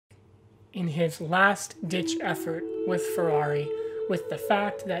in his last-ditch effort with Ferrari, with the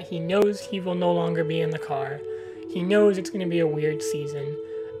fact that he knows he will no longer be in the car. He knows it's going to be a weird season.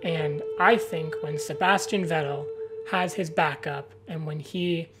 And I think when Sebastian Vettel has his backup and when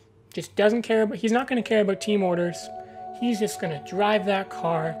he just doesn't care about, he's not going to care about team orders. He's just going to drive that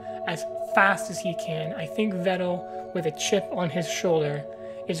car as fast as he can. I think Vettel, with a chip on his shoulder,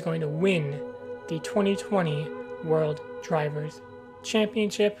 is going to win the 2020 World Drivers'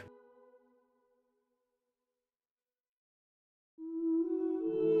 Championship.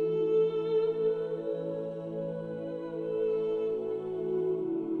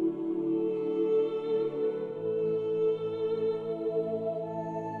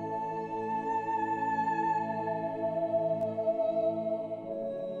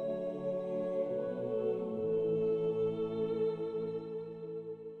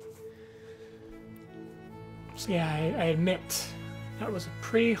 So yeah, I admit that was a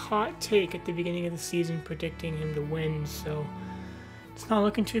pretty hot take at the beginning of the season, predicting him to win. So it's not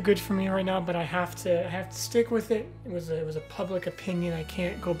looking too good for me right now, but I have to stick with it. It was a public opinion. I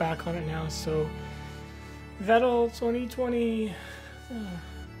can't go back on it now. So Vettel 2020.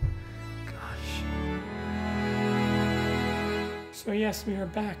 So yes, we are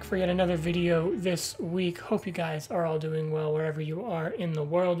back for yet another video this week. Hope you guys are all doing well wherever you are in the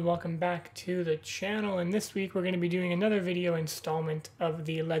world. Welcome back to the channel, and this week we're going to be doing another video installment of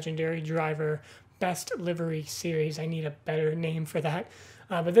the Legendary Driver Best Livery series. I need a better name for that.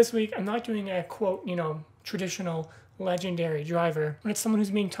 But this week I'm not doing a quote, traditional legendary driver, but it's someone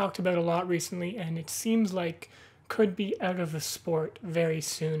who's being talked about a lot recently, and it seems like could be out of the sport very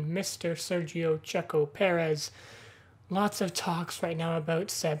soon. Mr. Sergio Checco Perez. Lots of talks right now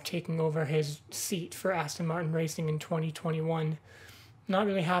about Seb taking over his seat for Aston Martin Racing in 2021. Not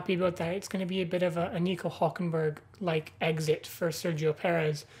really happy about that. It's going to be a bit of a Nico Hülkenberg-like exit for Sergio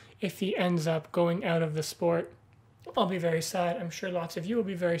Perez if he ends up going out of the sport. I'll be very sad. I'm sure lots of you will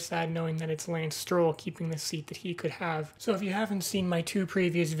be very sad knowing that it's Lance Stroll keeping the seat that he could have. So if you haven't seen my two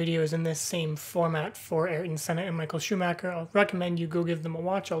previous videos in this same format for Ayrton Senna and Michael Schumacher, I'll recommend you go give them a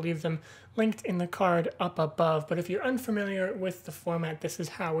watch. I'll leave them linked in the card up above. But if you're unfamiliar with the format, this is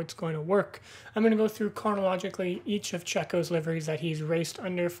how it's going to work. I'm going to go through chronologically each of Checo's liveries that he's raced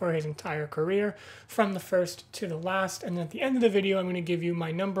under for his entire career, from the first to the last. And at the end of the video, I'm going to give you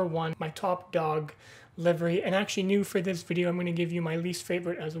my number one, my top dog livery. And actually new for this video, I'm going to give you my least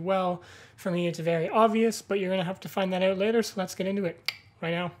favorite as well. For me, it's very obvious, but you're going to have to find that out later. So let's get into it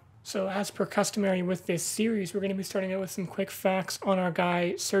right now. So as per customary with this series, we're going to be starting out with some quick facts on our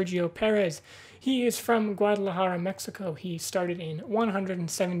guy, Sergio Perez. He is from Guadalajara, Mexico. He started in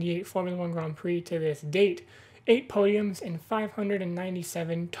 178 Formula One Grand Prix to this date, 8 podiums and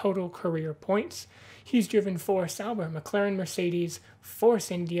 597 total career points. He's driven for Sauber, McLaren Mercedes,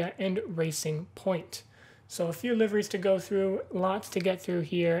 Force India, and Racing Point. So a few liveries to go through, lots to get through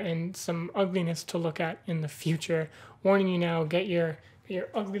here, and some ugliness to look at in the future. Warning you now, get your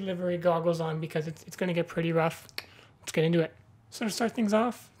ugly livery goggles on because it's going to get pretty rough. Let's get into it. So to start things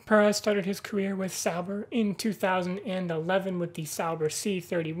off, Perez started his career with Sauber in 2011 with the Sauber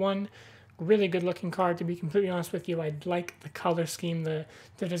C31. Really good looking car, to be completely honest with you. I like the color scheme. The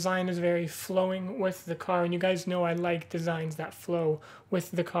design is very flowing with the car, and you guys know I like designs that flow with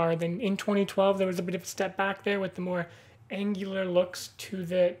the car. Then in 2012 there was a bit of a step back there with the more angular looks to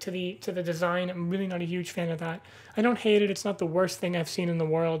the design. I'm really not a huge fan of that. I don't hate it. It's not the worst thing I've seen in the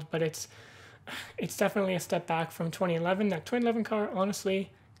world, but it's definitely a step back from 2011. That 2011 car,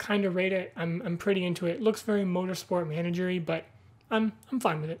 honestly, kind of rate it. I'm pretty into it. It looks very motorsport managery, but I'm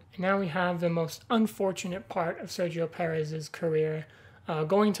fine with it. And now we have the most unfortunate part of Sergio Perez's career,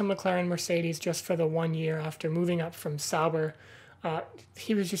 going to McLaren Mercedes just for the 1 year after moving up from Sauber.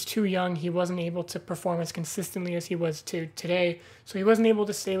 He was just too young. He wasn't able to perform as consistently as he was today. So he wasn't able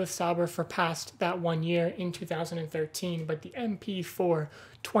to stay with Sauber for past that 1 year in 2013. But the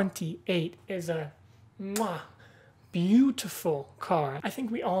MP428 is a beautiful car. I think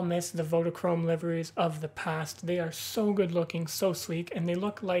we all miss the Vodachrome liveries of the past. They are so good looking, so sleek, and they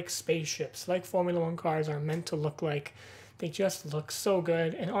look like spaceships, like Formula One cars are meant to look like. They just look so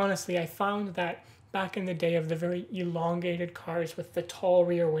good. And honestly, I found that back in the day of the very elongated cars with the tall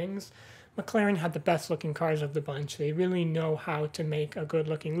rear wings, McLaren had the best looking cars of the bunch. They really know how to make a good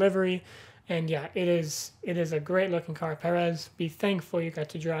looking livery. And yeah, it is a great looking car. Perez, be thankful you got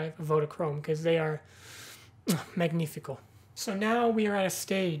to drive a Vodachrome because they are magnifico. So now we are at a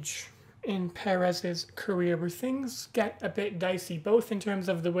stage in Perez's career where things get a bit dicey, both in terms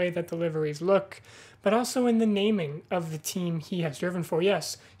of the way that the liveries look, but also in the naming of the team he has driven for.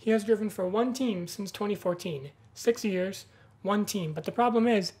 Yes, he has driven for one team since 2014. 6 years, one team. But the problem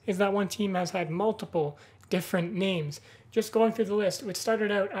is that one team has had multiple different names. Just going through the list, it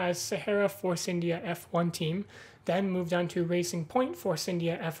started out as Sahara Force India F1 team, then moved on to Racing Point Force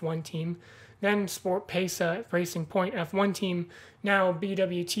India F1 team, then Sport Pesa Racing Point F1 team, now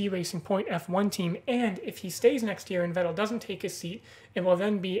BWT Racing Point F1 team, and if he stays next year and Vettel doesn't take his seat, it will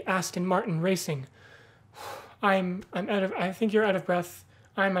then be Aston Martin Racing. I think you're out of breath.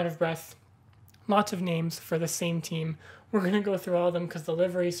 I'm out of breath. Lots of names for the same team. We're going to go through all of them because the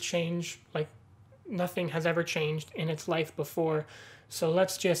liveries change like nothing has ever changed in its life before. So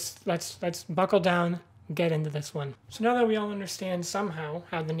let's buckle down, get into this one. So now that we all understand somehow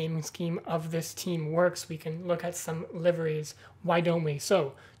how the naming scheme of this team works, we can look at some liveries. Why don't we?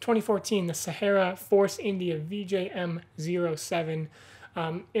 So 2014, the Sahara Force India VJM07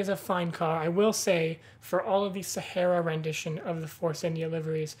 is a fine car. I will say, for all of the Sahara rendition of the Force India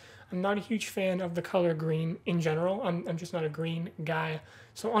liveries, I'm not a huge fan of the color green in general. I'm just not a green guy.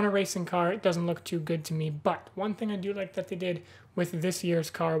 So on a racing car, it doesn't look too good to me. But one thing I do like that they did with this year's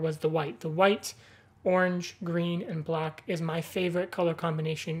car was the white. The white, orange, green, and black is my favorite color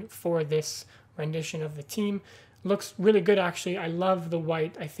combination for this rendition of the team. Looks really good, actually. I love the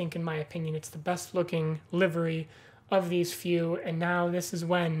white. I think, in my opinion, it's the best looking livery of these few. And now this is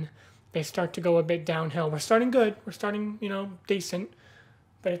when they start to go a bit downhill. We're starting good. We're starting, decent.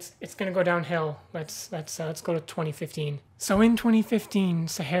 But it's going to go downhill. Let's go to 2015. So in 2015,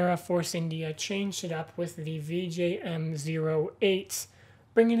 Sahara Force India changed it up with the VJM08,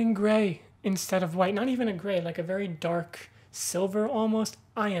 bringing in gray instead of white. Not even a gray, like a very dark silver almost.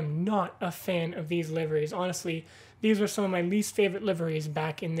 I am not a fan of these liveries. Honestly, these were some of my least favorite liveries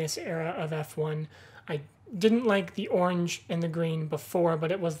back in this era of F1. I didn't like the orange and the green before,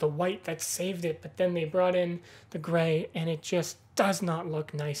 but it was the white that saved it. But then they brought in the gray, and it just does not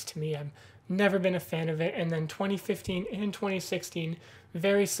look nice to me. I've never been a fan of it. And then 2015 and 2016,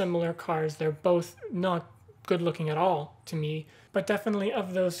 very similar cars. They're both not good looking at all to me, but definitely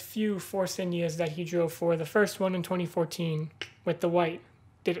of those few Force Indias that he drove for, the first one in 2014 with the white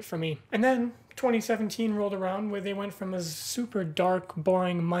did it for me. And then 2017 rolled around, where they went from a super dark,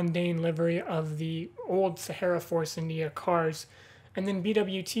 boring, mundane livery of the old Sahara Force India cars, and then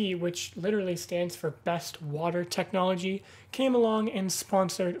BWT, which literally stands for Best Water Technology, came along and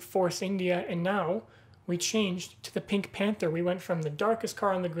sponsored Force India, and now we changed to the Pink Panther. We went from the darkest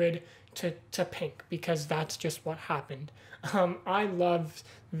car on the grid to pink, because that's just what happened. I love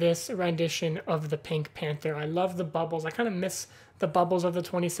this rendition of the Pink Panther. I love the bubbles. I kind of miss the bubbles of the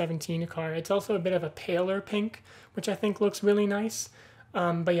 2017 car. It's also a bit of a paler pink, which I think looks really nice.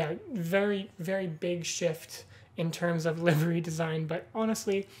 But yeah, very, very big shift in terms of livery design. But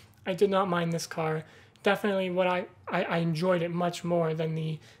honestly, I did not mind this car. Definitely what I enjoyed it much more than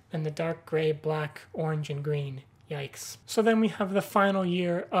the dark gray, black, orange, and green. Yikes. So then we have the final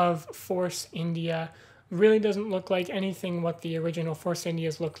year of Force India. Really doesn't look like anything what the original Force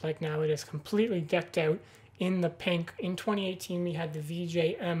Indias look like now. It is completely decked out in the pink. In 2018, we had the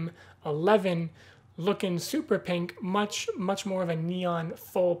VJM11 looking super pink, much more of a neon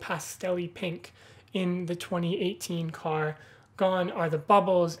full pastel-y pink in the 2018 car. Gone are the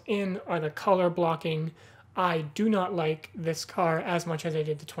bubbles, in are the color blocking. I do not like this car as much as I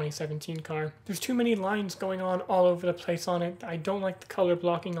did the 2017 car. There's too many lines going on all over the place on it. I don't like the color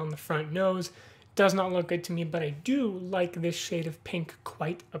blocking on the front nose. Does not look good to me, but I do like this shade of pink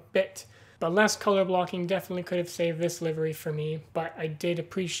quite a bit. But less color blocking definitely could have saved this livery for me, but I did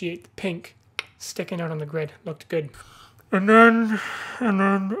appreciate the pink sticking out on the grid. Looked good. And then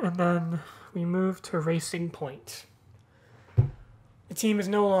we move to Racing Point. The team is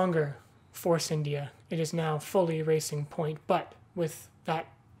no longer Force India. It is now fully Racing Point, but with that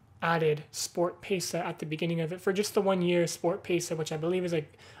added Sport Pesa at the beginning of it for just the 1 year. Sport Pesa, which I believe is a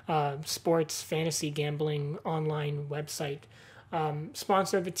sports fantasy gambling online website,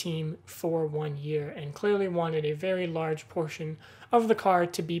 sponsored the team for 1 year and clearly wanted a very large portion of the car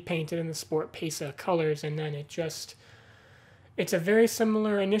to be painted in the Sport Pesa colors, and then it's a very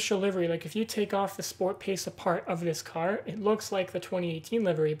similar initial livery. Like, if you take off the Sport Pesa part of this car, it looks like the 2018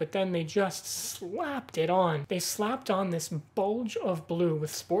 livery, but then they just slapped it on. They slapped on this bulge of blue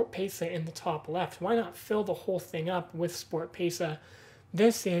with Sport Pesa in the top left. Why not fill the whole thing up with Sport Pesa?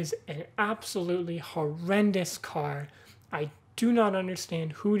 This is an absolutely horrendous car. I do not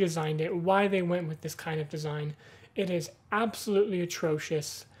understand who designed it, why they went with this kind of design. It is absolutely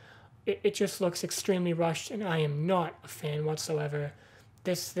atrocious. It just looks extremely rushed, and I am not a fan whatsoever.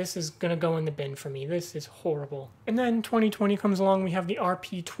 This is going to go in the bin for me. This is horrible. And then 2020 comes along. We have the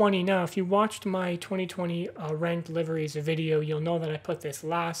RP20. Now, if you watched my 2020 ranked liveries video, you'll know that I put this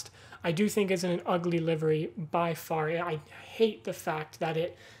last. I do think it's an ugly livery by far. I hate the fact that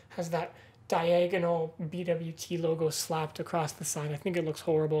it has that diagonal BWT logo slapped across the side. I think it looks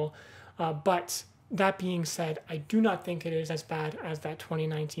horrible. But that being said, I do not think it is as bad as that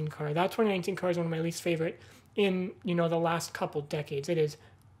 2019 car. That 2019 car is one of my least favorite in, you know, the last couple decades. It is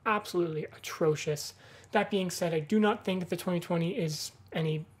absolutely atrocious. That being said, I do not think the 2020 is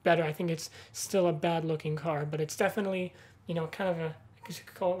any better. I think it's still a bad looking car, but it's definitely, you know, kind of a, I guess you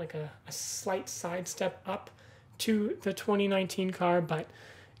could call it like a slight sidestep up to the 2019 car, but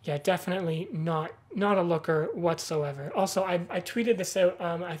yeah, definitely not a looker whatsoever. Also, I tweeted this out,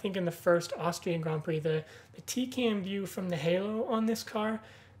 I think in the first Austrian Grand Prix, the T-cam view from the halo on this car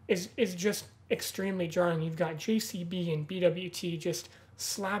is just extremely jarring. You've got JCB and BWT just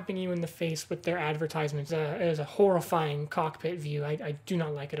slapping you in the face with their advertisements. It is a horrifying cockpit view. I do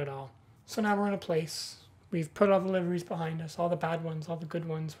not like it at all. So now we're in a place. We've put all the liveries behind us, all the bad ones, all the good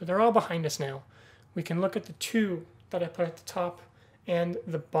ones, but they're all behind us now. We can look at the two that I put at the top and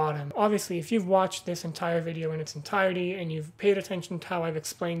the bottom. Obviously, if you've watched this entire video in its entirety and you've paid attention to how I've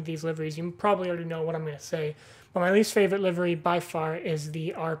explained these liveries, you probably already know what I'm going to say. But my least favorite livery by far is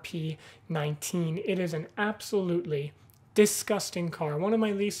the RP19. It is an absolutely disgusting car. One of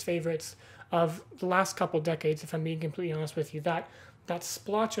my least favorites of the last couple decades, if I'm being completely honest with you. That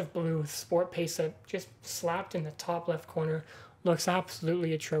splotch of blue with Sport Pesa just slapped in the top left corner looks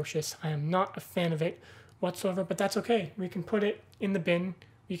absolutely atrocious. I am not a fan of it whatsoever, but that's okay. We can put it in the bin.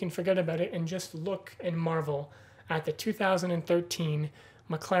 We can forget about it and just look and marvel at the 2013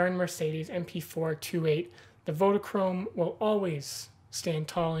 McLaren Mercedes MP4 2.8. The Vodachrome will always stand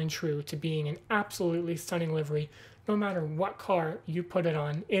tall and true to being an absolutely stunning livery. No matter what car you put it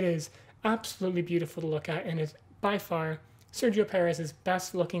on, it is absolutely beautiful to look at and is by far Sergio Perez's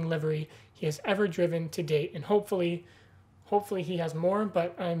best looking livery he has ever driven to date. And hopefully he has more,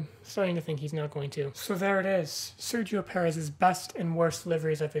 but I'm starting to think he's not going to. So there it is, Sergio Perez's best and worst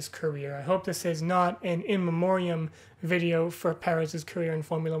liveries of his career. I hope this is not an in memoriam video for Perez's career in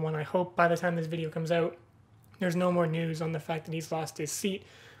Formula One. I hope by the time this video comes out, there's no more news on the fact that he's lost his seat.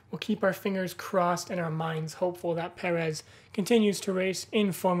 We'll keep our fingers crossed and our minds hopeful that Perez continues to race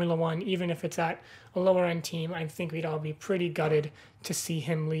in Formula One, even if it's at a lower end team. I think we'd all be pretty gutted to see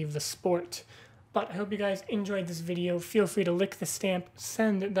him leave the sport. But I hope you guys enjoyed this video. Feel free to lick the stamp,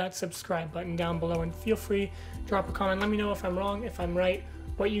 send that subscribe button down below, and feel free to drop a comment. Let me know if I'm wrong, if I'm right,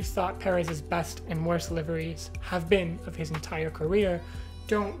 what you thought Perez's best and worst liveries have been of his entire career.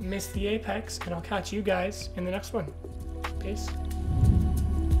 Don't miss the apex, and I'll catch you guys in the next one. Peace.